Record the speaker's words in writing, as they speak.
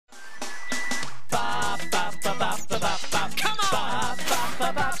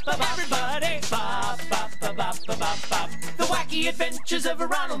The wacky adventures of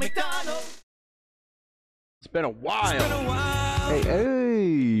Ronald McDonald. It's been a while. Hey,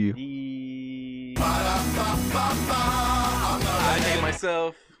 hey. I hate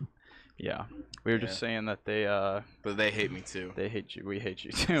myself. Yeah, we were just saying that they But they hate me too. they hate you. We hate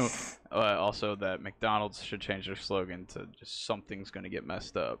you too. Also, that McDonald's should change their slogan to just "Something's gonna get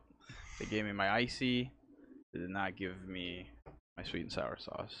messed up." They gave me my icy. They did not give me my sweet and sour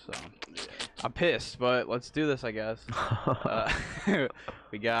sauce. So I'm pissed, but let's do this, I guess.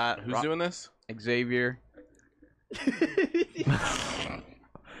 We got Who's doing this? Xavier.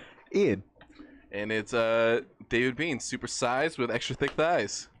 Ian. And it's David Bean, supersized with extra thick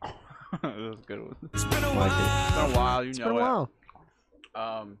thighs. That was a good one. It's been a while. It's been a while, you It's know been a while.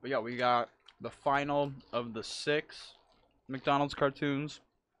 But yeah, we got the final of the 6 McDonald's cartoons.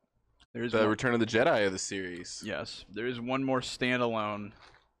 There's The Return of the Jedi of the series. Yes, there is one more standalone,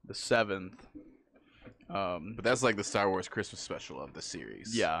 the 7th. But that's like the Star Wars Christmas special of the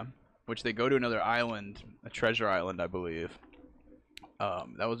series. Yeah, which they go to another island, a treasure island, I believe.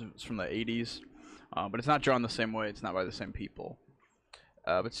 That was from the 80s, but it's not drawn the same way. It's not by the same people.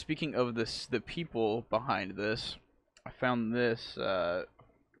 But speaking of this, the people behind this, I found this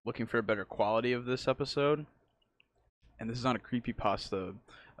looking for a better quality of this episode, and this is on a creepypasta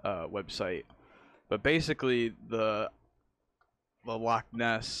website. But basically, the Loch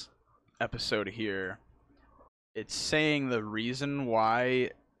Ness episode here, it's saying the reason why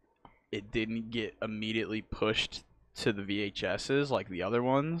it didn't get immediately pushed to the VHSs like the other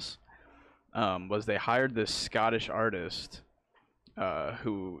ones was they hired this Scottish artist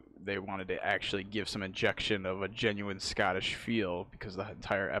who they wanted to actually give some injection of a genuine Scottish feel, because the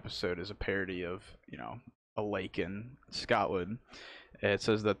entire episode is a parody of, you know, a lake in Scotland. It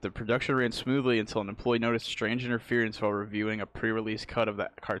says that the production ran smoothly until an employee noticed strange interference while reviewing a pre-release cut of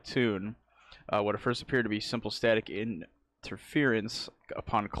that cartoon. What at first appeared to be simple static interference,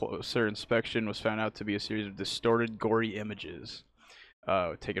 upon closer inspection, was found out to be a series of distorted, gory images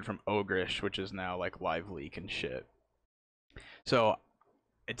taken from Ogrish, which is now like Live Leak and shit. So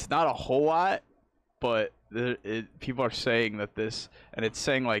it's not a whole lot, but people are saying that this, and it's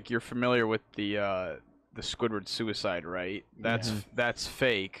saying like, you're familiar with the Squidward suicide, right? That's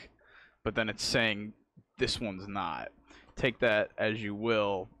fake, but then it's saying this one's not. Take that as you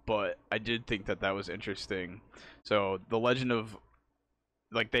will, but I did think that that was interesting. So the Legend of,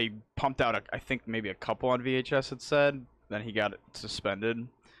 like, they pumped out I think maybe a couple on VHS, it said, then he got suspended,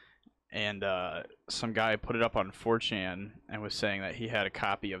 and some guy put it up on 4chan and was saying that he had a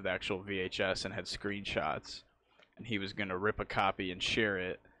copy of the actual VHS and had screenshots, and he was gonna rip a copy and share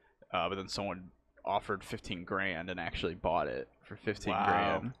it, but then someone offered 15 grand and actually bought it for 15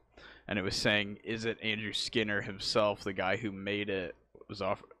 grand. And it was saying, is it Andrew Skinner himself, the guy who made it,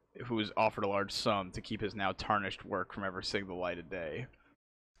 who was offered a large sum to keep his now tarnished work from ever seeing the light of day?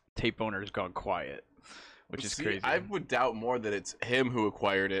 Tape owner has gone quiet, which is crazy. I would doubt more that it's him who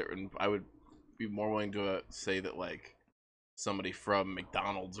acquired it, and I would be more willing to say that like somebody from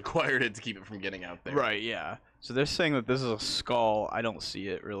McDonald's acquired it to keep it from getting out there. Right, yeah. So they're saying that this is a skull. I don't see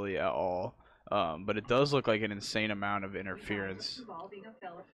it really at all, but it does look like an insane amount of interference.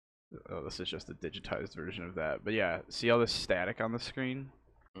 Oh, this is just a digitized version of that. But yeah, see all this static on the screen?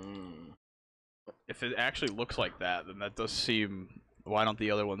 If it actually looks like that, then that does seem... Why don't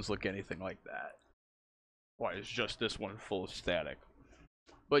the other ones look anything like that? Why is just this one full of static?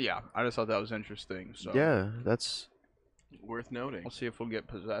 But yeah, I just thought that was interesting. So Yeah, that's worth noting. we'll see if we'll get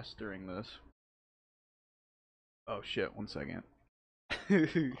possessed during this. Oh shit, 1 second.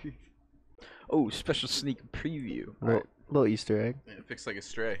 Oh, special sneak preview. little Easter egg. Yeah, it fixed like a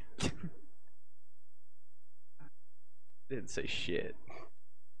stray. Didn't say shit.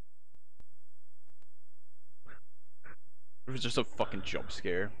 It was just a fucking jump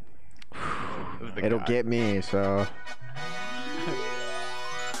scare. It'll get me, so.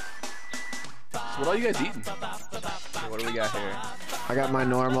 So what are you guys eating? What do we got here? I got my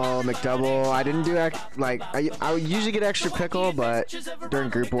normal McDouble. I didn't do I would usually get extra pickle, but during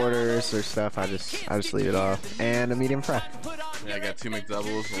group orders or stuff, I just leave it off. And a medium fry. Yeah, I got 2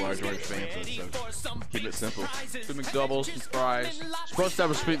 McDoubles, a large orange Fanta, so keep it simple. 2 McDoubles, some fries. Supposed to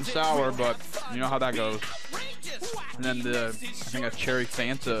have a sweet and sour, but you know how that goes. And then I think a cherry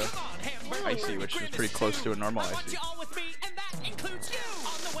Fanta icy, which is pretty close to a normal icy.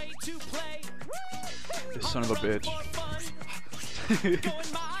 This son of a bitch. These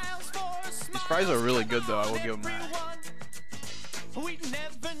fries are really good, though. I will give them that.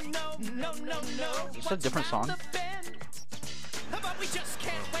 Is this a different song? It's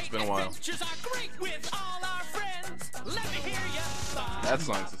been a while. That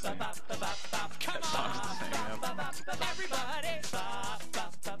song's the same. That song's the same, yeah.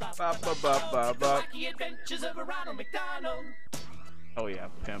 Ba, ba, ba, ba, ba. Wacky Adventures of Ronald McDonald. Oh yeah,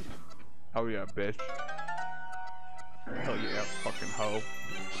 pimp. Oh yeah, bitch. Hell yeah, fucking hoe.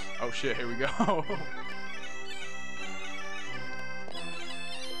 Oh shit, here we go.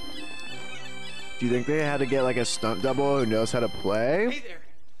 Do you think they had to get like a stunt double who knows how to play? Hey there.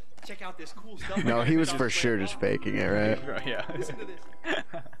 Check out this cool stuff. No, he was for sure just faking it, right? Yeah. Listen to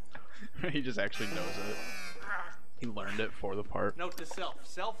this. He just actually knows it. He learned it for the part. Note to self.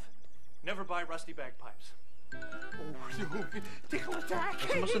 Self, never buy rusty bagpipes. Oh, tickle attack.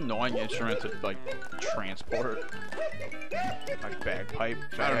 It's the most annoying instrument to like transport. Like bagpipe.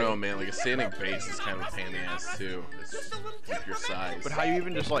 I don't know, man. Like a standing bass is kind of a pain in the ass too. It's just with your size. But how you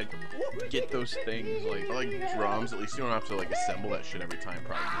even just like get those things like? Or like drums, at least you don't have to like assemble that shit every time,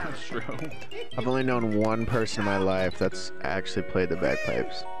 probably. That's true. I've only known one person in my life that's actually played the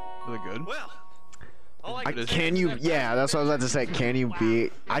bagpipes. Are they good? Well, all I I, can say can is you? that- Yeah, that's what I was about to say. Can you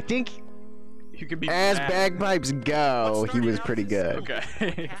beat? I think You could be as mad. bagpipes go, he was pretty good.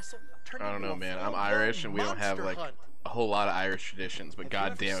 Okay. I don't know, man. I'm Irish and we don't have like a whole lot of Irish traditions, but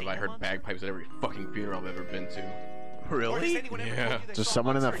goddamn, if I heard bagpipes at every fucking funeral I've ever been to. Really? Yeah. Does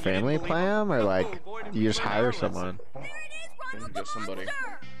someone in the family play them, or like you just hire someone? Get somebody.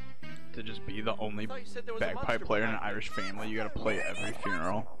 To just be the only bagpipe player in an Irish family, you gotta play every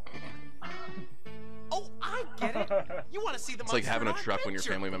funeral. Oh, I get it. You want to see the It's like having a truck when your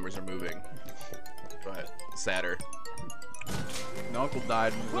family members are moving, but sadder. My uncle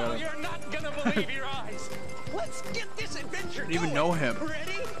died. And we Well, gotta- you're not gonna believe your eyes. Let's get this adventure didn't even going. know him.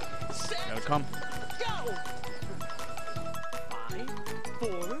 Ready, set, Gotta come. go. 5,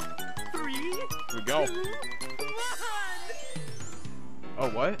 4, 3, Here we go. 2, 1. Oh,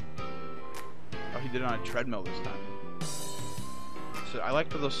 what? Oh, he did it on a treadmill this time. So I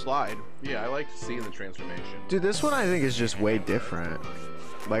liked the slide. Yeah, I like seeing the transformation. Dude, this one I think is just way different.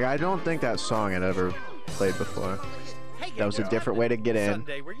 Like I don't think that song had ever played before. Hey, That was a different way to get in.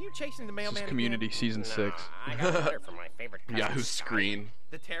 Sunday, were you chasing the This mailman is again? Community Season 6. I got a letter from my favorite cousin. Yahoo screen.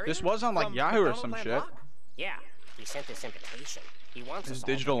 The terrier? This was on like From Yahoo or McDonald some Land shit. Block? Yeah, he sent this invitation. He wants It's us all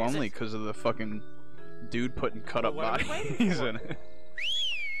digital to visit. only because of the fucking dude putting cut up Well, what are we bodies waiting for? in it.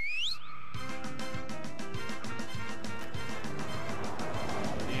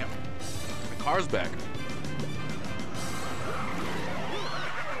 Damn. The car's back.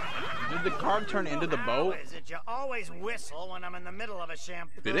 Did the car turn into the boat? Is it you always whistle when I'm in the middle of a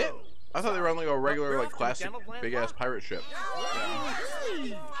shampoo? Did it? I thought they were on like a regular, We're like off to classic, McDonald Land big ass Block. pirate ship. All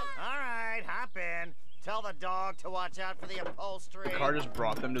right, hop in. Tell the dog to watch out for the upholstery. The car just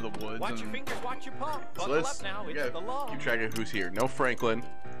brought them to the woods. Watch your and fingers, watch your paw. So Buckle let's up now, it's yeah, the law. keep track of who's here. No Franklin,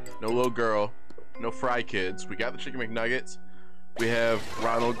 no little girl, no Fry Kids. We got the Chicken McNuggets. We have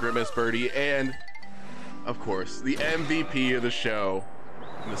Ronald Grimace Birdie, and of course the MVP of the show,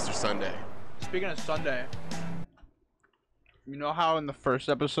 Mr. Sunday. Speaking of Sunday, you know how in the first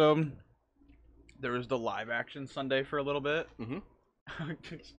episode there was the live action Sunday for a little bit? Mm-hmm.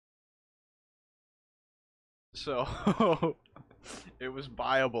 So it was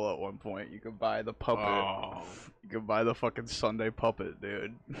buyable at one point. You could buy the puppet. Oh You could buy the fucking Sunday puppet,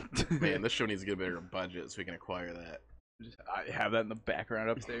 dude. man, this show needs to get a bigger budget so we can acquire that. I have that in the background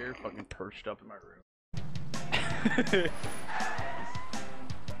up there, fucking perched up in my room.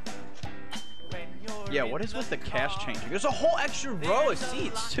 Yeah, what is with the cast changing? There's a whole extra row of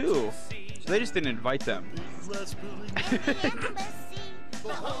seats too. So they just didn't invite them.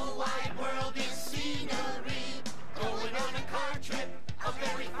 The whole wide world is scenery. Going on a car trip, a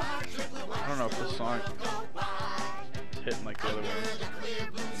very far trip. I don't know if this song is hitting like the other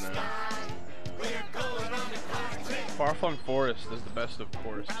ones. No. Far Flung Forest is the best, of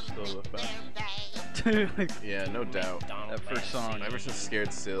course. Still the best. Yeah, no doubt. That first song. Ever since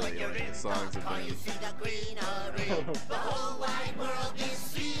Scared Silly, like, the songs have been. The whole wide world is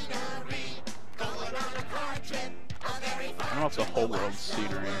scenery. Going on a car trip, a very I far don't know if the whole world's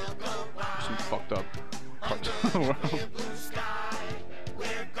scenery. Some fucked up parts of the world. blue sky. We're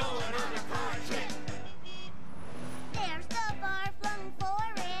going on a car trip. There's the far-flung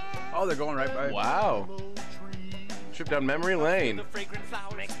forest. Oh, they're going right by. Wow. Trip down memory lane. The fragrant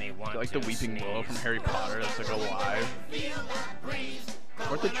flowers. Makes me want Like the to Weeping sneeze. Willow from Harry Potter that's like alive.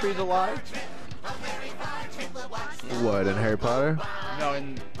 Weren't the trees alive? What in Harry Potter? No,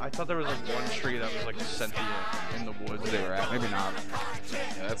 and I thought there was like one tree that was like sentient in the woods they were at. Maybe not.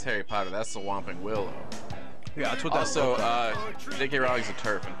 Yeah, that's Harry Potter. That's the Whomping Willow. Yeah, that's what that's Also, J.K. Rowling's a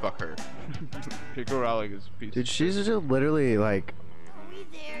turf, and fuck her. J.K. Rowling is a piece. Dude, she's just literally like Are we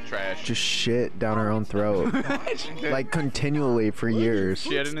there? Trash. just shit down her own throat, like continually for years.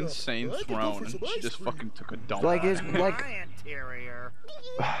 She had an insane throne and she just fucking took a dump. Like on it's it. like My interior.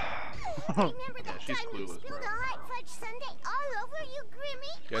 Remember Yeah, that she's time you clueless, spilled bro. a hot fudge sundae all over you,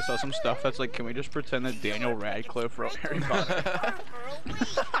 Grimmy? Yeah, I saw some stuff that's like, can we just pretend that Daniel Radcliffe wrote Harry Potter?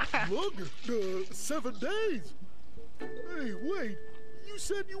 Longer, 7 days. Hey, wait. You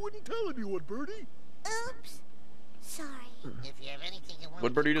said you wouldn't tell anyone, Birdie. Oops. Sorry. If you have anything you want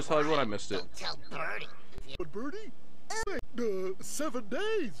What Birdie just tell everyone? I missed it. don't tell Birdie. But Birdie? Wait, 7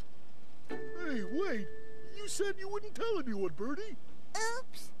 days. Hey, wait. You said you wouldn't tell anyone, Birdie.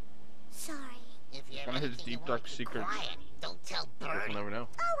 Oops. Sorry. If you have One of his anything you deep, wanna dark keep secrets. quiet, don't tell We'll Birdie. never know.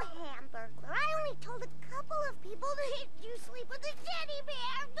 Oh, Hamburglar, I only told a couple of people that you sleep with a teddy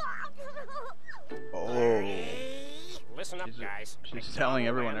bear. Oh. Listen up, guys. She's telling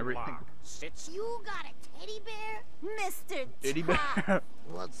everyone everything. Locke sits You got a teddy bear? Mr. Teddy Top. bear.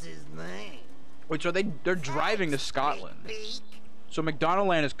 What's his name? Wait, so they're driving to Scotland. Beak? So McDonald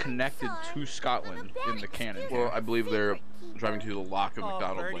Land is connected to Scotland in the canon. Well, I believe they're driving to the lock of Oh,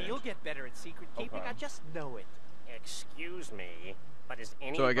 McDonald Birdie, you'll Land. get better at secret keeping. Okay. I just know it. Excuse me, but is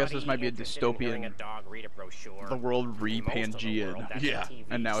anybody So I guess this might be a interested in hearing dystopian- a dog read a brochure? The world Most of the re-Pangean. world, that's a Yeah. TV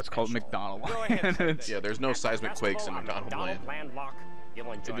And now it's called special. McDonald Go ahead, Land. say It's- Yeah, there's no At the seismic quakes in festival on McDonald Land. Lock,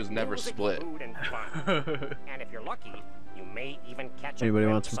 you'll enjoy just never music, split. food, and fun. And if you're lucky, you may even catch Anybody a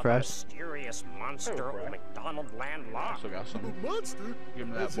want glimpse some of fresh? a mysterious monster of McDonald Land Lock. Also got some. Monster? Give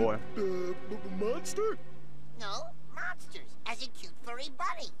him that As boy. in, monster? No, monsters, as in cute furry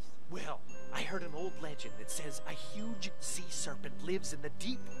bunnies. Well, I heard an old legend that says a huge sea serpent lives in the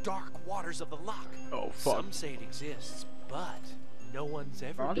deep, dark waters of the loch. Oh fuck. Some say it exists, but no one's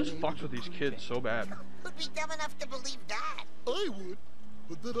ever I been just able fucked to with these prove kids it. so bad. Who'd be dumb enough to believe that? I would.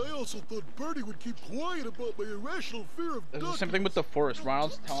 But then I also thought Birdie would keep quiet about my irrational fear of It's the ducks. same thing with the forest.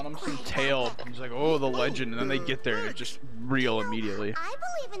 Ronald's telling them some tale. He's like, oh, the legend, and then they get there and it's just real immediately. I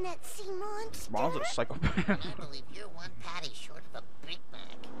believe in that sea monster. Ronald's a psychopath. I believe you're one patty short of a Big Mac.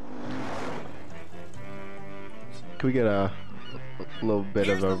 Can we get a little bit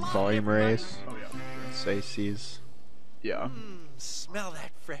of a volume raise? Oh yeah. Say C's. Yeah. Smell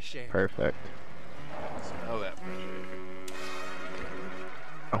that fresh air. Perfect. Oh, that.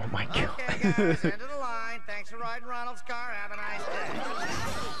 Oh my Okay, god. guys, end of the line. Thanks for riding Ronald's car. Have a nice day.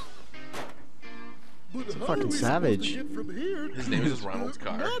 But how fucking are we savage. supposed to get from here His name is just Ronald's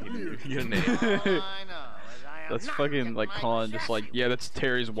car. Not You here. get a name. I know. as I am That's not fucking getting like my calling just like, yeah, that's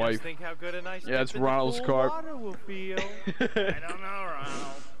Terry's Just wife. think how good a nice Yeah, it's dip in the Ronald's cool car. water will feel. I don't know,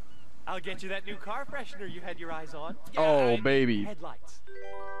 Ronald. I'll get you that new car freshener you had your eyes on. Oh, and baby. Headlights.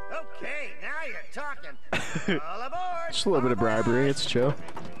 Okay, now you're talking. All aboard. Just a little bit of bribery. It's chill.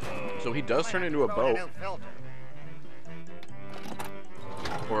 So he does turn into a boat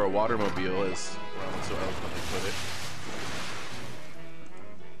or a watermobile, as Ronald so eloquently put it.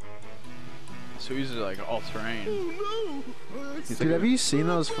 So he's like all terrain. Oh no! Dude, have you seen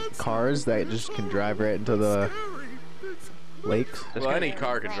those cars that just can drive right into the lakes? Well, any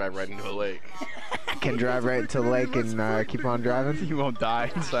car can drive right into a lake. Can drive right into the lake and keep on driving? You won't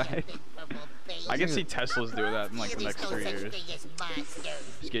die inside. I can see Tesla's doing that in like the next 3 years.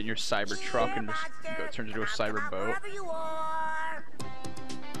 Just get in your cyber truck and just go turn into a cyber boat.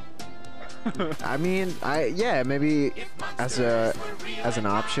 I mean, yeah, maybe as an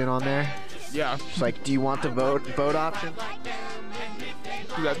option on there. Yeah, Just like, do you want the boat option?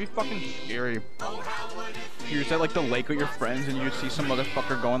 dude, that'd be fucking scary. You're just at like the lake with your friends and you see some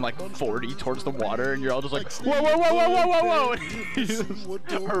motherfucker going like 40 towards the water and you're all just like, whoa, whoa, whoa, whoa, whoa, whoa, whoa, and you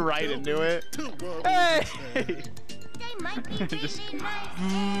just right into it. Hey! They might be Just really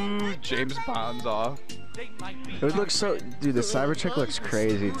nice. James Bond's off. They might be It would look so, dude. The Cybertruck looks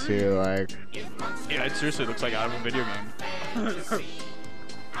crazy too. Like, Yeah, it seriously looks like out of a video game.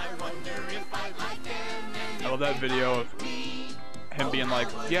 I love that video of him being like,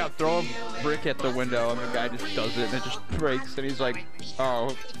 yeah, throw a brick at the window, and the guy just does it, and it just breaks, and he's like,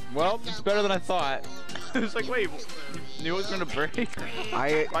 oh, well, it's better than I thought. It's like, wait, you knew it was gonna break?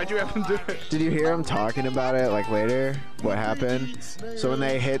 Why'd you have him do it? did you hear him talking about it like later? What happened? So when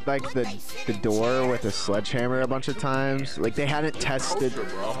they hit like the door with a sledgehammer a bunch of times, like they hadn't tested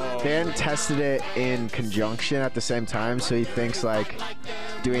it in conjunction at the same time. So he thinks like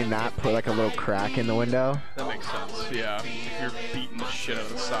doing that put like a little crack in the window. That makes sense, yeah. If you're beating the shit out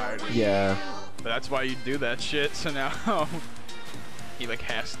of the side. Yeah. But that's why you do that shit, so now he like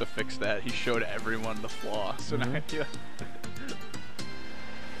has to fix that. He showed everyone the flaw, so now yeah.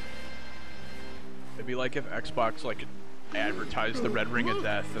 It'd be like if Xbox like advertised the Red Ring of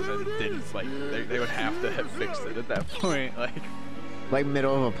Death and then didn't, like, they would have to have fixed it at that point, like. Like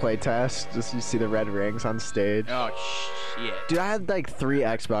middle of a playtest, just you see the red rings on stage. Oh shit. Dude, I had like 3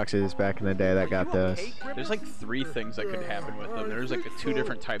 Xboxes back in the day that got this. There's like 3 things that could happen with them. There's like 2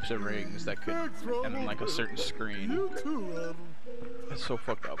 different types of rings that could, and then like a certain screen. You too, Adam. It's so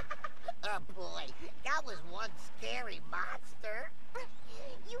fucked up. Oh boy, that was one scary monster.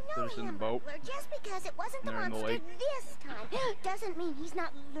 You know There's he in the a boat. burglar just because it wasn't the They're in the monster lake. this time doesn't mean he's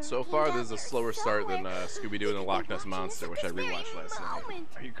not lurking So far, down this is a there slower start than somewhere. Scooby-Doo and the Loch Ness Monster, which I rewatched last night.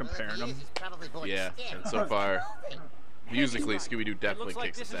 Are you comparing them? Yeah, and so far, musically, Scooby-Doo definitely Looks like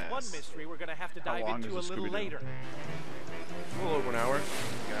kicks this its is one ass. mystery we're gonna have to dive long into a is the little Scooby-Doo? later. A little over an hour,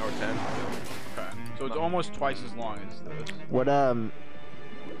 like an hour 10. Okay. So it's almost twice as long as this. What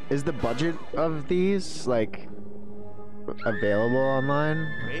is the budget of these like available online?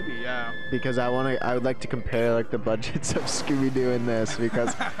 Maybe, yeah. Because I would like to compare like the budgets of Scooby-Doo and this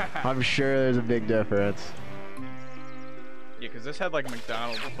because I'm sure there's a big difference. Yeah, because this had like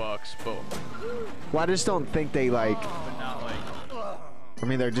McDonald's bucks, but Well, I just don't think they like. not like. I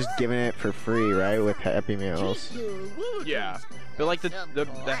mean, they're just giving it for free, right? With Happy Meals. Yeah. But like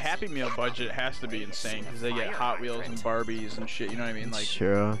the Happy Meal budget has to be insane because they get Hot Wheels and Barbies and shit. You know what I mean? Like,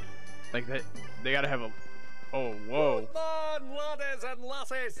 Sure. like they gotta have a. Oh, whoa.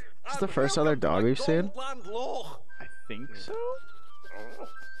 Is this the first other dog we've seen? I think so. So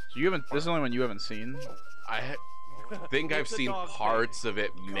you haven't. This is the only one you haven't seen. think I've seen parts of it,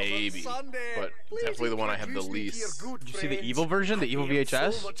 maybe, but definitely the one I have the least. Did you see the evil version, the evil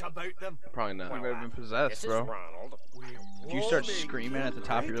VHS? Probably not. You might have been possessed, bro. If you start screaming at the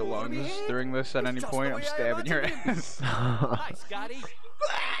top of your lungs during this at any point, I'm stabbing your ass. Hi, Scotty.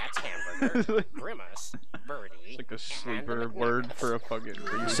 That's Hamburger, Grimace, Birdie. It's like a sleeper word for a fucking.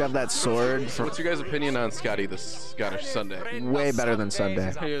 You just have that sword. So what's your guys' opinion on Scotty the Scottish Sunday? Way better than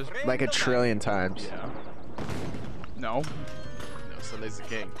Sunday. He is- Like 1,000,000,000,000 times. Yeah. No. No, Sunday's the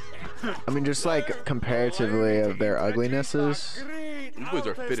king. I mean, just like comparatively of their uglinesses. These boys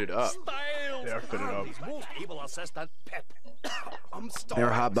are fitted up. They are fitted up. They were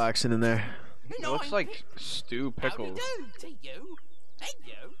hotboxing in there. It looks like Stew Pickles. To you. And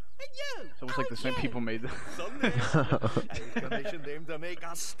you. And you. It's almost like the same people made them. I commissioned them to make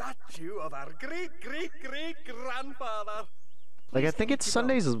a statue of our great-great-great-grandfather. Like, I think it's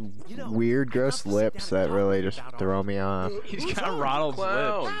Sunday's weird, gross lips that really just throw me off. He's got Ronald's lips.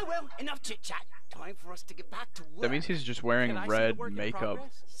 Ah, well, enough chit-chat. Time for us to get back to work. That means he's just wearing Can I see red the work in makeup,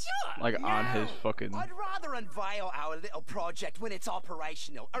 progress? Sure. like on his No. fucking. I'd rather unveil our little project when it's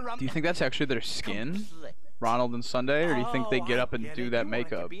operational. Do you think that's actually their skin, Ronald and Sunday, or do you think they get up and do that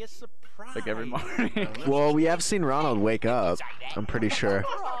makeup like every morning? Well, we have seen Ronald wake up, I'm pretty sure.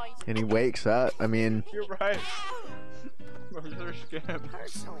 And he wakes up. I mean, You're right. Where's their skin?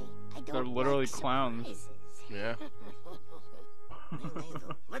 Personally, I don't They're literally like clowns. surprises. Yeah.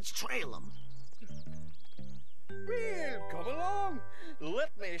 Let's trail them. Well, come along.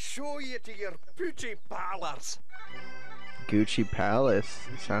 Let me show you to your Poochie parlors. Gucci Palace.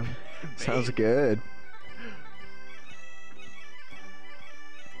 Sounds good.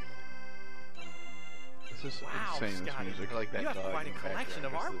 This is Wow, insane, this Scotty. music. I like that You have dog quite a in the collection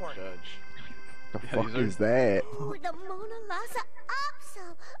of background next to the artwork. judge. The Yeah, fuck these are- is that? Ooh, the Mona Lisa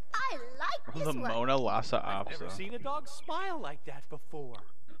Opso. I like this The one. Mona Lisa I've never Opsa. seen a dog smile like that before.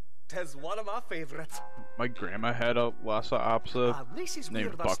 Tis one of my favorites. My grandma had a Lhasa Apso. And this is named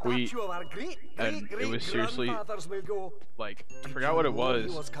where the Buckwheat, statue of our and it was seriously, great-great-grandfathers will go. like, I Did forgot you what it know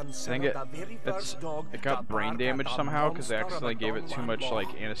was. he was I think considered the very first dog it got that brain barked damage at a somehow because they monster accidentally of a gave it too much Dunlop.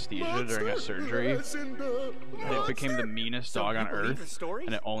 like anesthesia during a surgery. And it became the meanest dog on you believe the earth, story?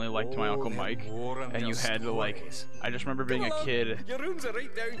 and it only liked my Uncle Mike. And you had to like, I just remember being a kid, Your rooms are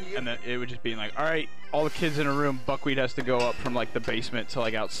right down here. and then it would just be like, all right, all the kids in a room, Buckwheat has to go up from like the basement to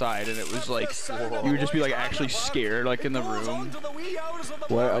like outside, and it was like, you would just be like actually scared like in the room.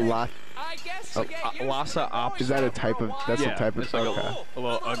 What a lot. I guess A you get used Lhasa to Apso. Is that a type of? That's Yeah, a type of. it's like Okay. a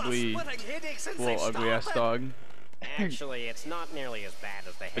little ugly ass dog. Actually, it's not nearly as bad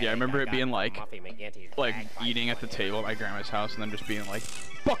as the But yeah, I remember it being like like eating at the table at my grandma's house, and then just being like,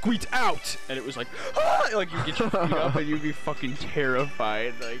 "Buckwheat's out!" And it was like, ah! Like you get your feet up, and you'd be fucking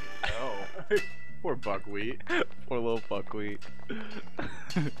terrified. Like, Oh. Poor Buckwheat. poor little Buckwheat.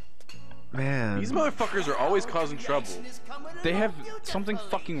 Man. These motherfuckers are always causing trouble. They have something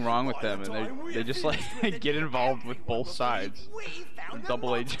fucking wrong with them, and they just like get involved with both sides.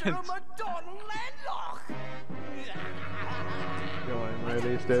 Double agents. Going where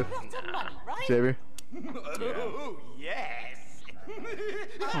these do. Xavier. Oh, yes.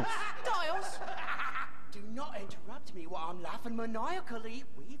 Styles, do not interrupt me while I'm laughing maniacally.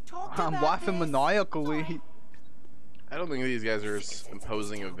 We've talked I'm about laughing this. maniacally. I don't think these guys are as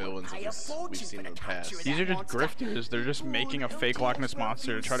imposing of villains as we've seen in the past. These are just grifters. They're just making a fake Loch Ness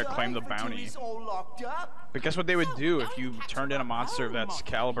monster to try to claim the bounty. But guess what they would do if you turned in a monster of that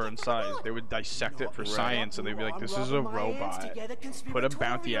caliber and size? They would dissect it for science, and they'd be like, "This is a robot. Put a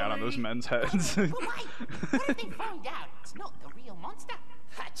bounty out on those men's heads." What if they find out it's not the real monster?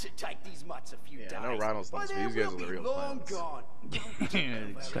 That should take these mutts a few days. Yeah, I know Ronald's nuts, but these guys are the real clowns.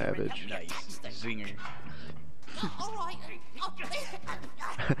 Savage. Nice. Zinger.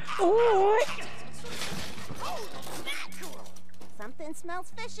 All right. Something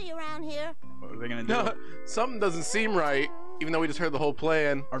smells fishy around here. What are they gonna do? Something doesn't seem right, even though we just heard the whole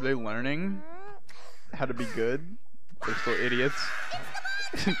plan. Are they learning how to be good? They're still idiots.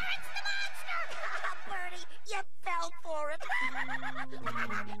 It's the monster! Birdie, you fell for it.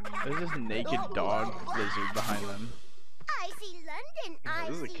 There's this naked dog lizard behind them. I see London. I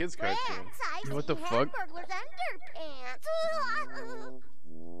this is a see kid's France. cartoon. I What see the fuck? Hamburglar's underpants.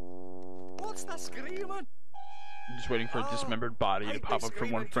 What's that screaming? I'm just waiting for a dismembered body to pop up from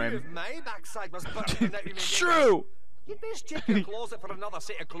one frame. My backside was bursting out of me. True! You'd best check your closet for another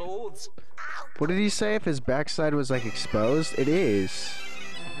set of clothes. What did he say if his backside was like exposed? It is.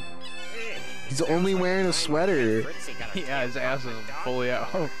 He's only wearing a sweater. Yeah, his ass is fully out.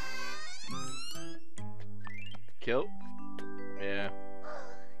 Oh. Kill? Yeah.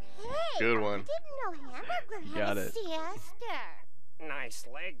 Hey, Good one. didn't know Hamburglar Got had a it. siesta. Nice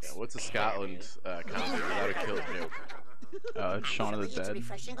legs. Yeah, what's a Scotland comedy without a kilt joke? It's Shaun of the Dead.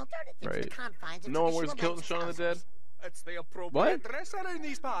 Right. No one wears a kilt in Shaun of the Dead? It's the appropriate What? dress around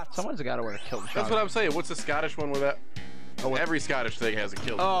these parts. Someone's got to wear a kilt. That's what I'm saying. What's a Scottish one with that? Oh, every Scottish thing has a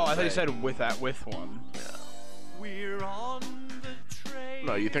kilt. Oh, I thought you said with one. We're on the train.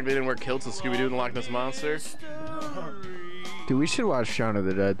 No, you think they didn't wear kilts in Scooby-Doo and the Loch Ness Monster? Dude, we should watch Shaun of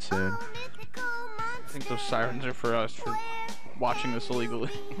the Dead soon. I think those sirens are for us for watching this illegally.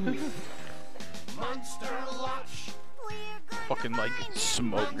 Fucking like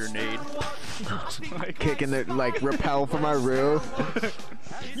smoke grenade. Like, Kicking it, like, rappel from our roof.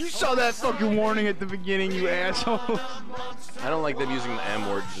 you saw that fucking warning at the beginning, you asshole. I don't like them using the M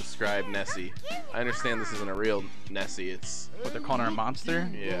word to describe Nessie. I understand this isn't a real Nessie. It's What they're calling her a monster?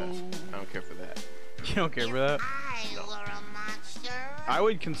 yeah. I don't care for that. You don't care for that? I were a monster. I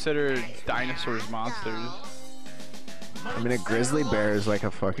would consider dinosaurs monsters. I mean, a grizzly bear is like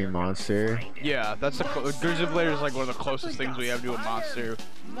a fucking monster. Yeah, that's the grizzly bear is like one of the closest things we have to a monster.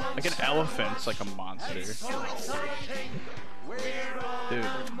 Like an elephant's like a monster. Dude.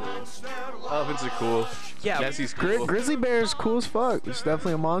 Elephants are cool. Yeah, Nessie's cool. Grizzly bear is cool as fuck. It's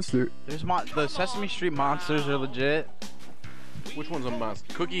definitely a monster. there's the Sesame Street monsters are legit. Which one's a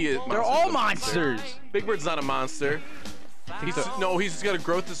monster? Cookie is. They're all monsters. Big Bird's not a monster. He's just got a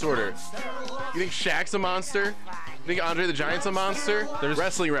growth disorder. You think Shaq's a monster? You think Andre the Giant's a monster? There's-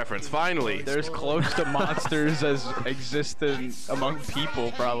 Wrestling reference, finally. They're as close to monsters as exist among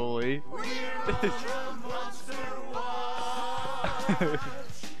people, probably.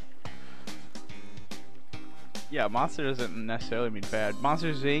 Yeah, monster doesn't necessarily mean bad.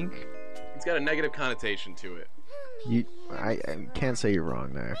 Monsters Inc. It's got a negative connotation to it. I can't say you're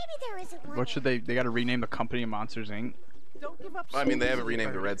wrong there. Maybe there isn't one. What should they got to rename the company Monsters Inc. Don't give up. I mean, they haven't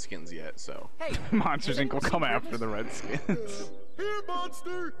renamed the Redskins yet, so. Hey, Monsters Inc. will come after the Redskins. Here,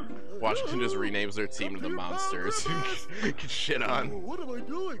 monster! Washington just renames their team to the Monsters. Get shit on. What am I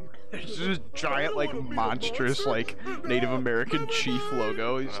doing? There's this giant, like, monstrous, like, Native American chief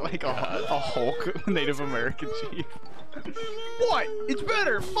logo. He's like a Hulk Native American chief. What? It's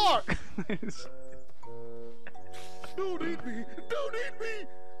better. Fuck. Don't eat me! Don't eat me!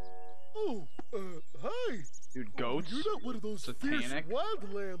 Oh, hi. Dude, goats. You're not one of those Satanic. fierce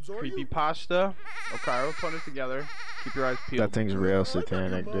wild lambs, are Creepy you? pasta. Okay, we'll put it together. Keep your eyes peeled. That thing's real I know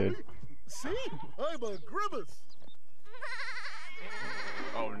satanic, you, dude. Mommy. See? I'm a grimace.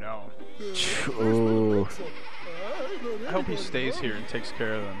 Oh no. Ooh. I hope he stays here and takes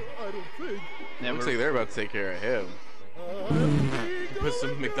care of them. I don't think. Never. Looks like they're about to take care of him. Put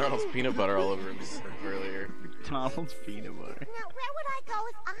some McDonald's peanut butter all over him earlier. McDonald's peanut butter. Now, where would I go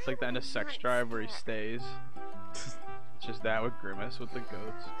if I It's like the end of Sex Drive where he stays. It's just that with Grimace with the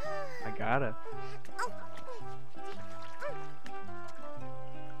goats. I gotta.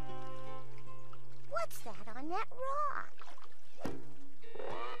 What's that on that rock?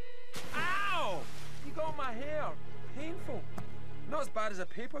 ow! You got my hair. Painful. Not as bad as a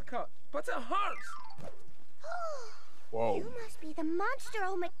paper cut, but it hurts. Whoa. You must be the monster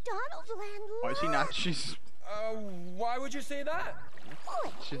old McDonald's land lord. Why is he not? Why would you say that?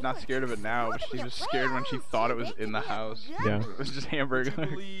 She's not scared of it now, but she was scared when she thought it was in the house. Yeah. It was just hamburger.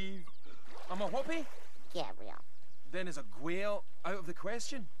 Believe I'm a whoopee? Gabriel. Then is a Gwail out of the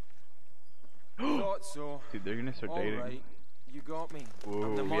question? Thought so. Dude, they're gonna start dating. Alright, you got me.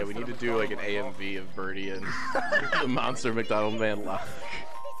 Ooh, yeah, we need to do like an AMV of Birdie and the Monster McDonald Man live.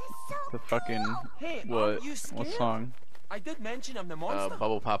 The fucking Hey, what? aren't you What scared? song? I did mention I'm the monster.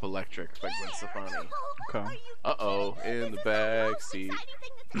 Bubble Pop Electric by Gwen Stefani. Okay. Uh-oh, in the back seat.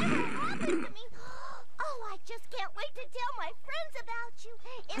 Oh, I just can't wait to tell my friends about you,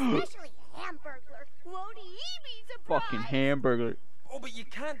 especially Hamburglar. Won't he be surprised? Fucking Hamburglar. Oh, but you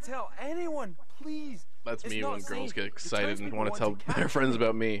can't tell anyone, please. That's It's me not when girls safe. get The excited and townspeople want to want tell to their catch friends you.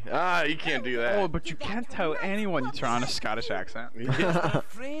 about me. Ah, you can't do that. Oh, but you can't tell anyone you turn on a Scottish accent. They're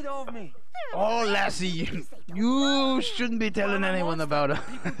afraid of me. Oh, lassie, you shouldn't be telling I'm a anyone monster. about it.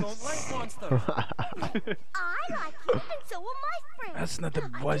 People don't like monsters. I like you, and so will my friends. That's not the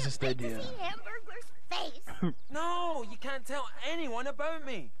I wisest can't wait idea. to see Hamburglar's face. No, you can't tell anyone about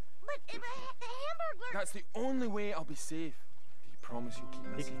me. But the Hamburglar. That's the only way I'll be safe. Do you promise you'll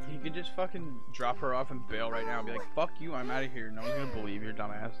keep me safe? You could just fucking drop her off and bail right now and be like, fuck you, I'm out of here. No one's gonna believe your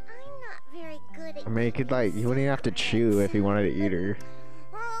dumbass. I'm not very good at. I mean, you could like, you wouldn't even have to chew if you wanted to eat her.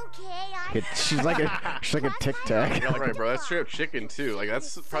 Okay, She's like a Tic Tac. Yeah, right, bro. That's straight up chicken too. Like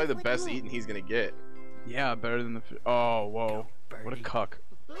that's probably the best eating he's gonna get. Yeah, better than the. Oh, whoa. What a cuck.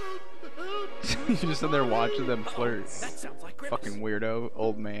 You just sit there watching them flirt. That sounds like Grimace. Fucking weirdo,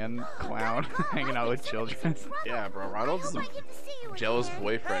 old man, clown, hanging out with children. Yeah, bro. Ronald's the jealous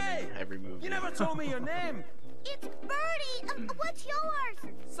boyfriend in every movie. You never told me your name. It's Birdie. What's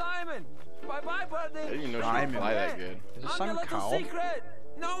yours? Simon. Bye-bye, I buddy. didn't even know she Simon. could fly that good. Is this I'm your Simon little Cowell? secret.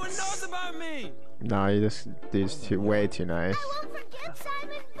 No one knows about me. No, you just these too way too nice. I won't forget,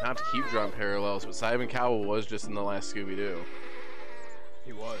 Simon. Not to keep drawing parallels, but Simon Cowell was just in the last Scooby-Doo.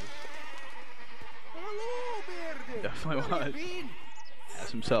 He was. Hello, Birdie. Definitely Where was. you been?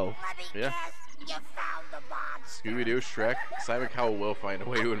 As himself. Let me Yeah. guess. You found the monster. Scooby-Doo, Shrek, Simon Cowell will find a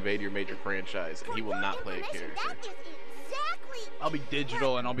way to invade your major franchise, and he will not play a character. That is exactly. I'll be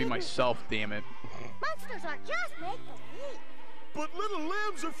digital and I'll be myself, damn it. Monsters are just make believe. But little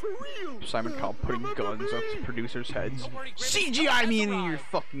lambs are for real. Simon Cowell putting Remember guns up me? to producers' heads. Don't worry, Grimace. CGI me into That's your alright.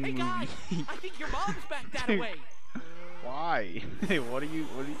 fucking Hey guys, movie. I think your mom's back that Dude. way. Why? Hey, what are you?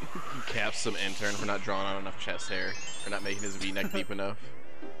 You capped some intern for not drawing on enough chest hair, for not making his V-neck deep enough.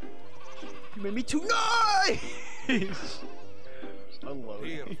 You made me too nice. So low.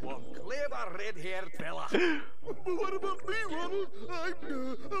 Here's one clever red-haired fella. But what about me, Ronald? I'm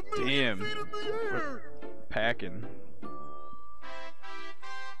a million Damn. feet in the air. Packing.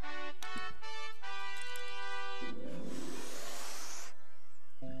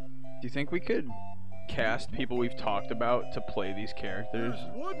 Do you think we could cast people we've talked about to play these characters?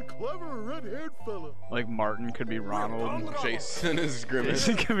 There's one clever red-haired fella. Like Martin could be Ronald. Jason is Grimace.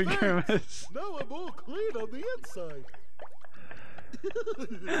 Jason could be Grimace. Now I'm all clean on the inside.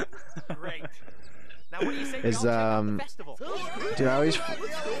 Great. Now what do you say we Is, all check out um, the festival? Dude, I always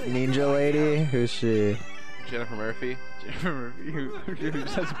Ninja Lady. Who's she? Jennifer Murphy. Who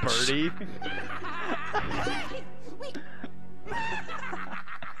says Birdie?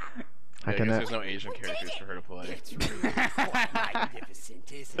 I Yeah, I guess can. there's no Asian characters for her to play.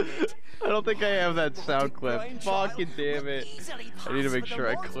 Magnificent, isn't it? I don't think I have that sound clip. Fucking damn it. I need to make sure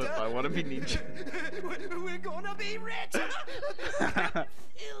I clip. I want to be Ninja. We're gonna be rich.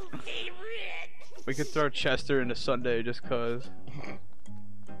 Filthy rich. We could throw Chester into Sunday just cause.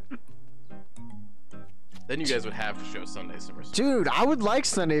 Then you guys would have to show Sunday Super. Dude, I would like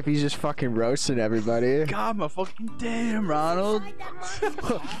Sunday if he's just fucking roasting everybody. God, my fucking damn, Ronald.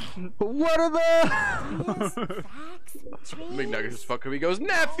 What are the? McNuggets just fuck him. He goes,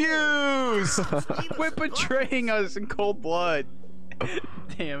 nephews! Quit betraying us in cold blood.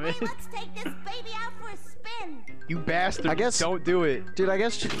 Damn it. Hey, let's take this baby out for a spin. You bastard. I guess- Don't do it. Dude, I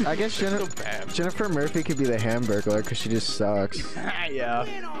guess bad. Jennifer Murphy could be the Hamburglar because she just sucks. Yeah.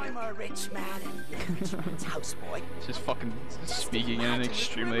 When I'm a rich man and it's houseboy. Just fucking speaking in an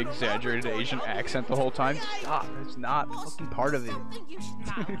extremely exaggerated Asian accent the whole time. Stop. It's not fucking part of it. Something you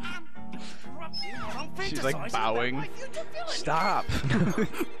should know. She's like bowing. Stop.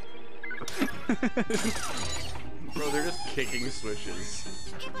 Bro, they're just kicking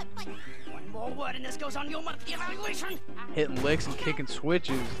switches. One more word and this goes on your monthly evaluation. Hitting licks and kicking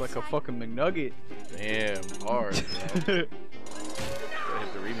switches like a fucking McNugget. Damn, hard, bro. Gotta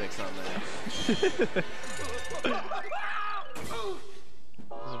hit the remix on that.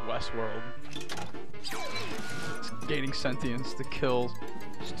 This is Westworld. It's gaining sentience to kill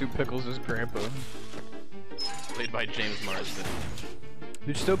Stu Pickles' grandpa. Played by James Marsden.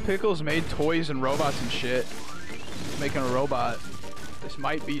 Dude, Stu Pickles made toys and robots and shit. Making a robot. This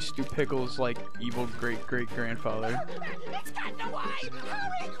might be Stu Pickles' like evil great-great-grandfather. It's got no eye!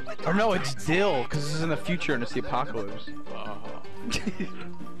 Hurry! Or no, it's Dill, because this is in the future and it's the apocalypse.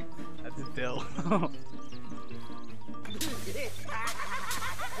 That's Dill.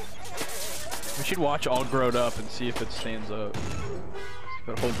 We should watch All Grown Up and see if it stands up. If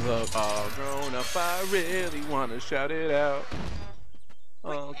it holds up. All grown up, I really wanna shout it out.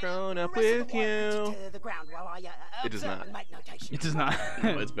 All grown up with you. The ground while I, It does not. It does not.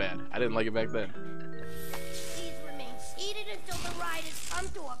 No, it's bad. I didn't like it back then. Please remain seated until the ride has come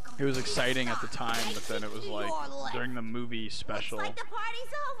to a It was exciting at the time, but then it was like during the movie special. like the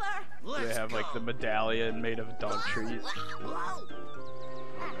party's over. They have like the medallion made of dog trees.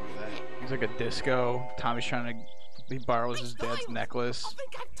 It's like a disco. Tommy's trying to. He borrows his dad's necklace.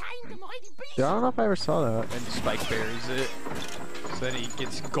 Dude, I don't know if I ever saw that. And Spike buries it. So then he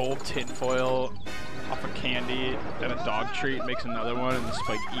gets gold tinfoil off a candy and a dog treat, makes another one, and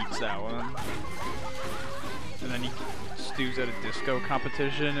Spike eats that one. And then Stu's at a disco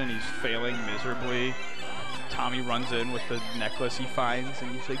competition and he's failing miserably. Tommy runs in with the necklace he finds and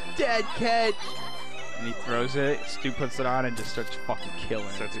he's like, "Dad, catch!" And he throws it. Stu puts it on and just starts fucking killing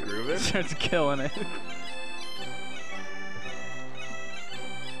it. Starts grooving? Starts killing it.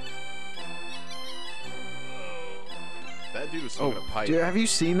 That dude was smoking a pipe. Dude, have you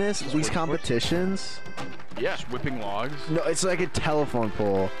seen this? These competitions? Yeah. Just whipping logs? No, it's like a telephone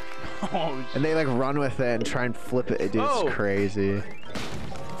pole. Oh, and they like run with it and try and flip it. Dude, it's crazy.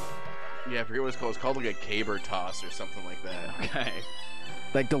 Yeah, I forget what it's called. It's called like a caber toss or something like that. Okay.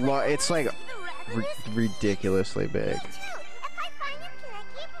 Like it's like ridiculously big.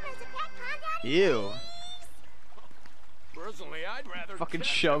 Ew. Personally, I'd rather Fucking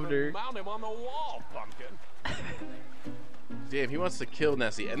shoved her. mount him on the wall, pumpkin. Damn, he wants to kill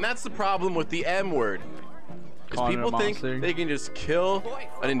Nessie. And that's the problem with the M word. Because Calling it a people think monster. they can just kill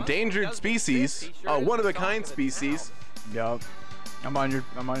an endangered species, a one-of-a-kind species. Yup. I'm on your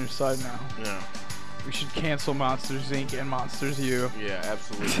side now. Yeah. We should cancel Monsters Inc. and Monsters U. Yeah,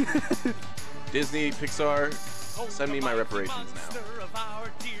 absolutely. Disney, Pixar, send me my reparations now.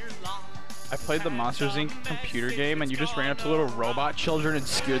 I played the Monsters Inc. computer game and you just ran up to little robot children and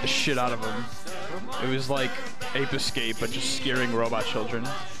scared the shit out of them. It was like Ape Escape, but just scaring robot children.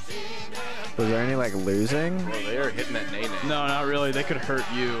 Was there any like losing? Well, they are hitting that nay-nay. No, not really. They could hurt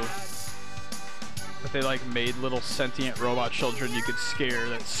you. But they like made little sentient robot children you could scare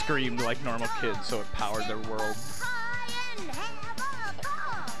that screamed like normal kids, so it powered their world.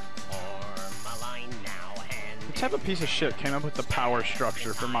 What type of piece of shit came up with the power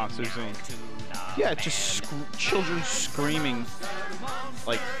structure for Monsters Inc.? Yeah, just children screaming.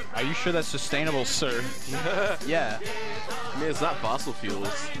 Like, are you sure that's sustainable, sir? Yeah. I mean, it's not fossil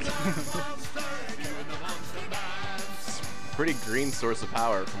fuels. It's a pretty green source of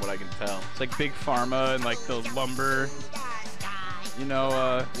power, from what I can tell. It's like big pharma and like the lumber, you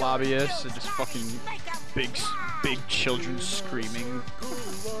know, lobbyists and just fucking big children screaming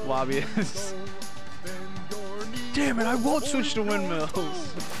lobbyists. Damn it, I won't switch to windmills.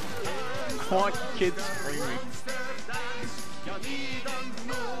 I want kids screaming.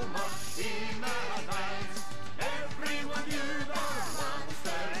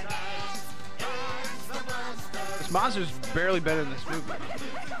 This monster's barely been in this movie.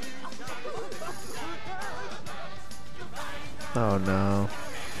 Oh no.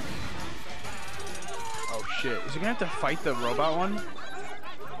 Oh shit. Is he gonna have to fight the robot one?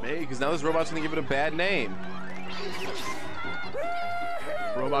 Maybe, because now this robot's gonna give it a bad name.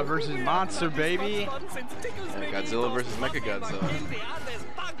 Robot versus monster, baby. Yeah, Godzilla versus Mechagodzilla.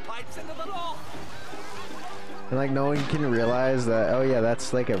 And like no one can realize that, oh yeah,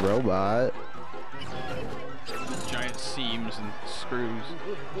 that's like a robot. Giant seams and screws.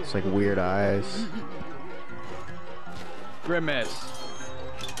 It's like weird eyes. Grimace.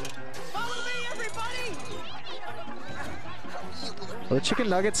 Are the chicken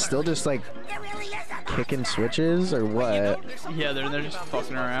nuggets still just like kicking switches or what? Yeah, they're just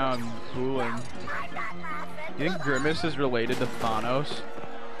fucking around, fooling. You think Grimace is related to Thanos?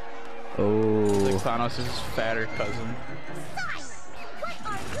 Oh. Like Thanos is his fatter cousin. What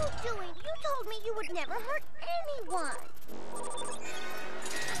are you doing? You told me you would never hurt anyone.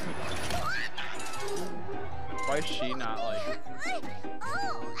 Why is she not like?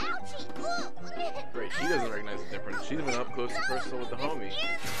 Oh, ouchie! Ooh. Right, she doesn't recognize the difference. She's been up close and personal with the homie.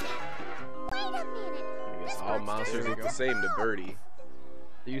 Wait a minute. I guess all monsters look the same to Birdie.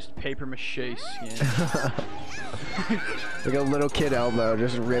 They used paper mache skin. Like a little kid elbow,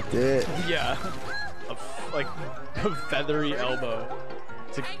 just ripped it. Yeah, like a feathery elbow.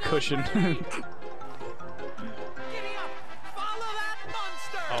 It's a cushion.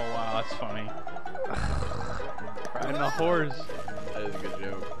 the horse. That is a good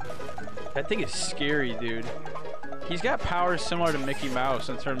joke. That thing is scary, dude. He's got powers similar to Mickey Mouse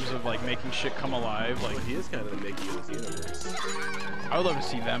in terms of like making shit come alive. Like He is kind of the Mickey of this universe. I would love to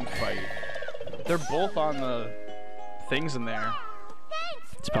see them fight. They're both on the things in there.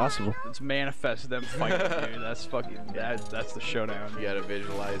 It's possible. Let's manifest them fighting, dude. That's fucking that's the showdown. You gotta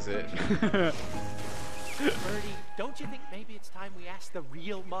visualize it. Birdie, don't you think maybe it's time we ask the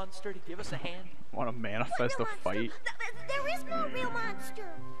real monster to give us a hand? Want to manifest a fight? There is no real monster.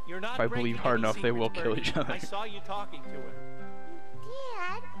 You're not If I breaking believe hard any enough, they will secrets, kill Birdie. each other. I saw you talking to him.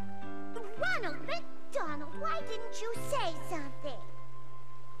 Dad? Ronald McDonald, why didn't you say something?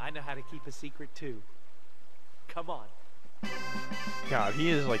 I know how to keep a secret too. Come on. God, he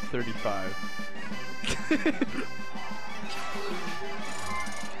is like 35.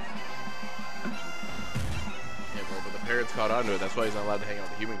 Yeah, bro, but the parents caught on to it. That's why he's not allowed to hang out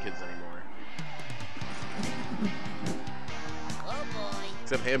with the human kids anymore. Oh boy.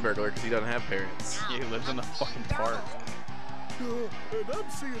 Except Hamburglar, because he doesn't have parents. He lives in a fucking park. And I'm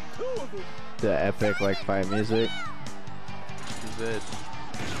seeing 2 of them. The epic like fight music. This is it.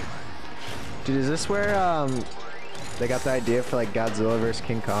 Dude, is this where they got the idea for like Godzilla vs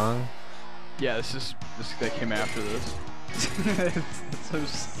King Kong? Yeah, this they came after this.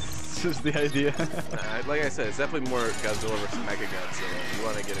 This is the idea. Like I said, it's definitely more Godzilla versus Mechagodzilla. If you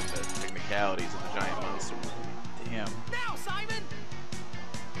want to get into technicalities of the giant monster. Damn. Now, Simon!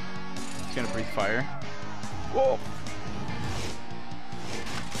 He's gonna breathe fire. Whoa.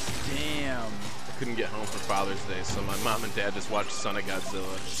 Damn. I couldn't get home for Father's Day, so my mom and dad just watched Son of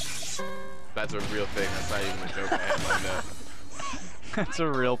Godzilla. That's a real thing. That's not even a joke I had lined up. That's a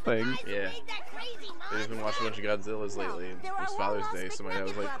real thing. Yeah. They've just been watching a bunch of Godzillas lately. It was Father's Day, so my dad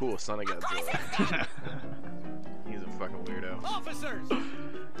was like, cool, Son of Godzilla. He's a fucking weirdo. Officers!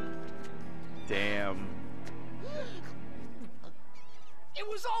 Damn. It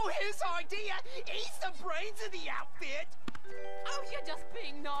was all his idea! He's the brains of the outfit! Oh, you're just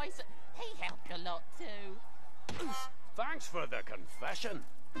being nice. He helped a lot too. Thanks for the confession.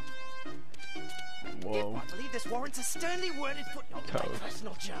 Whoa. I believe this warrants a sternly worded footnote in my Toad.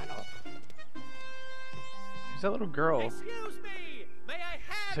 personal journal. Who's that little girl? Excuse me! May I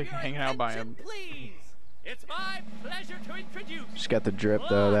have It's like your hanging out by attention, him. please? It's my pleasure to introduce She's got the drip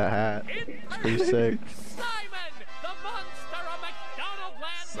though, that hat. It's pretty sick. Simon, the monster of McDonald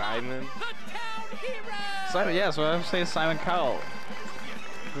Land. Simon? The town hero! Simon, yeah, so I'm saying Simon Cowell.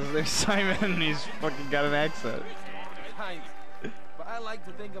 There's Simon, and he's fucking got an accent. Thanks. But I like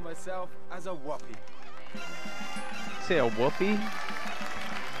to think of myself as a whoopee. Say a whoopee?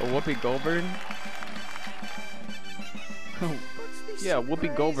 A Whoopi Goldberg? Yeah,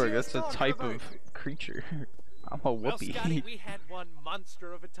 Whoopi Goldberg, that's a type of creature. I'm a Well, Scotty, whoopee. we had one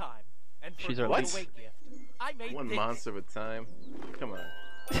monster of a time. And for She's a our going lead. away gift, I made One this. monster of a time. Come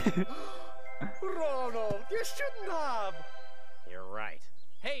on. Ronald, you shouldn't have. You're right.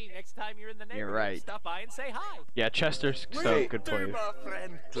 Hey, next time you're in the neighborhood, right. stop by and say hi. Yeah, Chester's so Wait, good there, place. my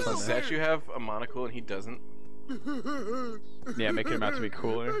friend. Does the statue have a monocle and he doesn't? Yeah, making him out to be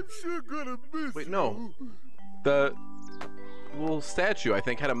cooler. I'm sure gonna miss Wait, no. The little statue, I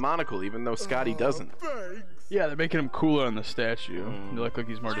think, had a monocle, even though Scotty doesn't. Thanks. Yeah, they're making him cooler on the statue. Mm. They look like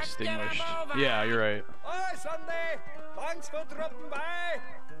he's more Let's get him distinguished. over. Yeah, you're right. Hi, Sunday. Thanks for dropping by.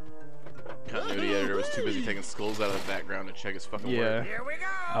 Continuity editor was too busy taking skulls out of the background to check his fucking Yeah. work. Here we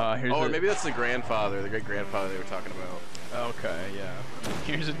go. Here's Oh, or a- maybe that's the grandfather, the great grandfather they were talking about. Okay, yeah.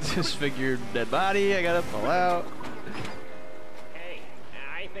 Here's a disfigured dead body. I gotta pull out. Hey,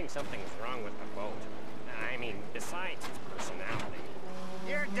 I think something's wrong with the boat. I mean, besides its personality.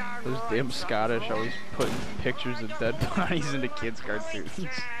 You're darn Those right, damn son. Scottish always putting pictures of dead bodies into kids' cartoons.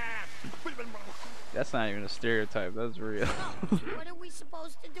 That's not even a stereotype. That's real. What are we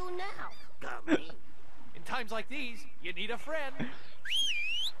supposed to do now? In times like these, you need a friend.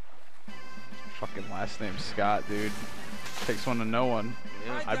 Fucking last name Scott, dude. Takes one to know one.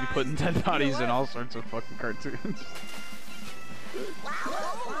 Yeah. I'd be putting dead bodies in all sorts of fucking cartoons.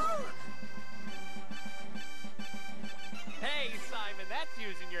 Hey, Simon, that's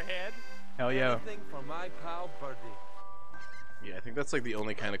using your head. Hell yeah. Anything for my pal Birdie. Yeah, I think that's like the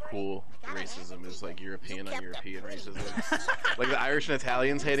only kind of cool racism is like European on European racism. Like the Irish and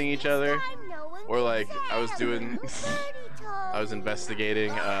Italians hating each other. Or like I was doing I was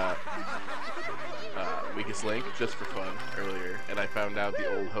investigating Weakest Link just for fun earlier, and I found out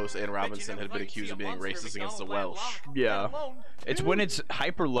the old host Ann Robinson had been accused of being racist against the Welsh. Yeah. It's when it's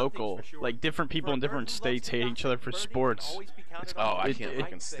hyper local, like different people in different states hate each other for sports, Oh, I can't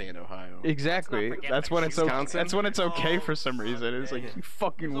fucking stand Ohio. Exactly. That's when it's okay. Wisconsin? That's when it's okay for some reason. It's like, you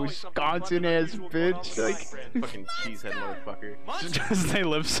fucking Wisconsin ass bitch. Like, Fucking cheesehead motherfucker. just they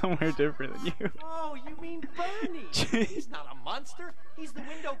live somewhere different than you. Oh, you mean Bernie? He's not a monster. He's the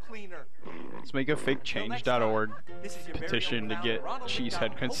window cleaner. Let's make a fake change.org This is your very petition own to pal, get Ronald cheesehead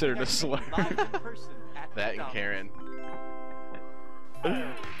McDonald. considered a Hope you slur. guys can meet live in person at That and McDonald's. Karen.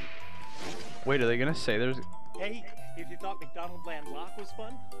 Wait, are they gonna say there's? Hey, if you thought McDonald Land Lock was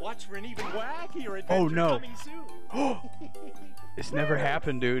fun, watch for an even wackier adventure Oh, no. coming soon. It's never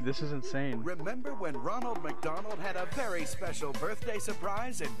happened, dude. This is insane. Remember when Ronald McDonald had a very special birthday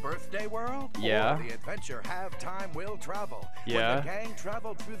surprise in Birthday World? Yeah. Or the adventure Have Time Will Travel. Yeah. When the gang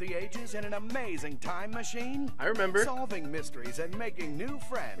traveled through the ages in an amazing time machine. I remember. Solving mysteries and making new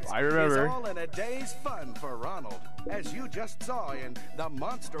friends. I remember. Is all in a day's fun for Ronald, as you just saw in The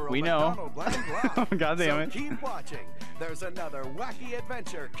Monster of We know. McDonald Land Lock. God damn So it. keep watching. There's another wacky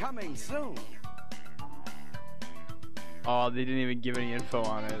adventure coming soon. Oh, they didn't even give any info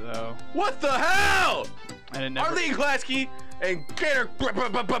on it though. What the hell? And it never. Arlene Klasky and Gator.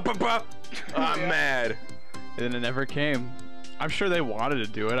 I'm mad. And it never came. I'm sure they wanted to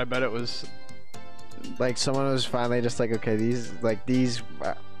do it. I bet it was. Like someone was finally just like, okay, these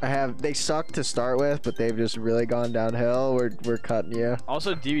they suck to start with, but they've just really gone downhill. We're cutting you.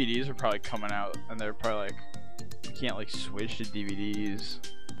 Also, DVDs were probably coming out, and they're probably like, you can't like switch to DVDs.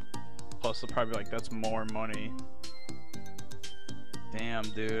 Plus, they'll probably be like, that's more money. Damn,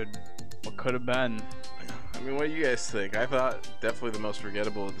 dude. What could have been? I mean, what do you guys think? I thought definitely the most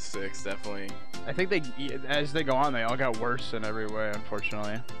forgettable of the six. Definitely. I think they, as they go on, they all got worse in every way,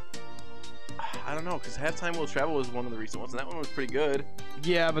 unfortunately. I don't know, because Have Time Will Travel was one of the recent ones, and that one was pretty good.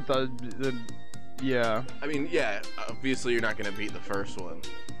 Yeah, but yeah. I mean, yeah, obviously you're not going to beat the first one.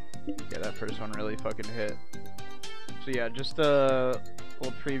 Yeah, that first one really fucking hit. So yeah, just a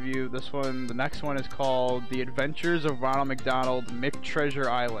little preview. This one, the next one is called The Adventures of Ronald McDonald, McTreasure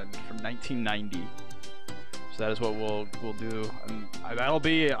Island from 1990. So that is what we'll do, and that'll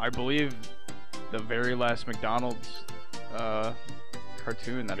be, I believe, the very last McDonald's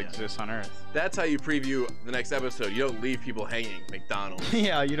cartoon that exists on Earth. That's how you preview the next episode. You don't leave people hanging. McDonald's.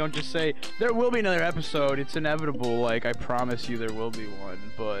 Yeah, you don't just say, there will be another episode, it's inevitable, like, I promise you there will be one,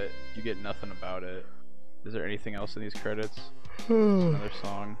 but you get nothing about it. Is there anything else in these credits? Another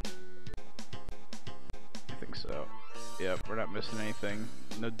song? I think so. Yep, we're not missing anything.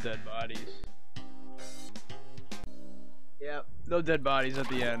 No dead bodies. Yep, no dead bodies at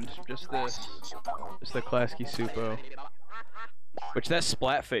the end. Just this. Just the Klasky Supo. Which that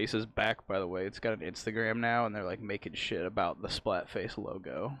Splatface is back, by the way. It's got an Instagram now, and they're like making shit about the Splatface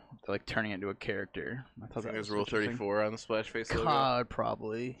logo. They're like turning it into a character. I thought that There's was Rule interesting. 34 on the Splashface logo. God,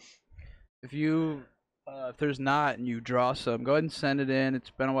 probably. If you, if there's not, and you draw some, go ahead and send it in. It's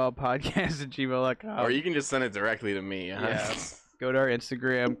been a while podcast@gmail.com. Or you can just send it directly to me. Huh? Yeah. Go to our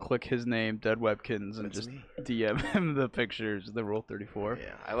Instagram, click his name, Dead Webkins, and just DM him the pictures, the Rule 34.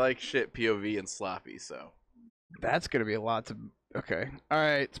 Yeah, I like shit POV and sloppy, so. That's gonna be a lot to. Okay. All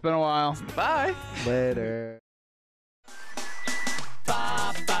right. It's been a while. Bye. Later. Come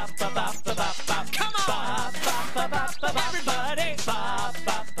on! Everybody!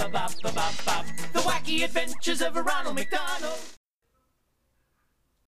 The wacky adventures of Ronald McDonald.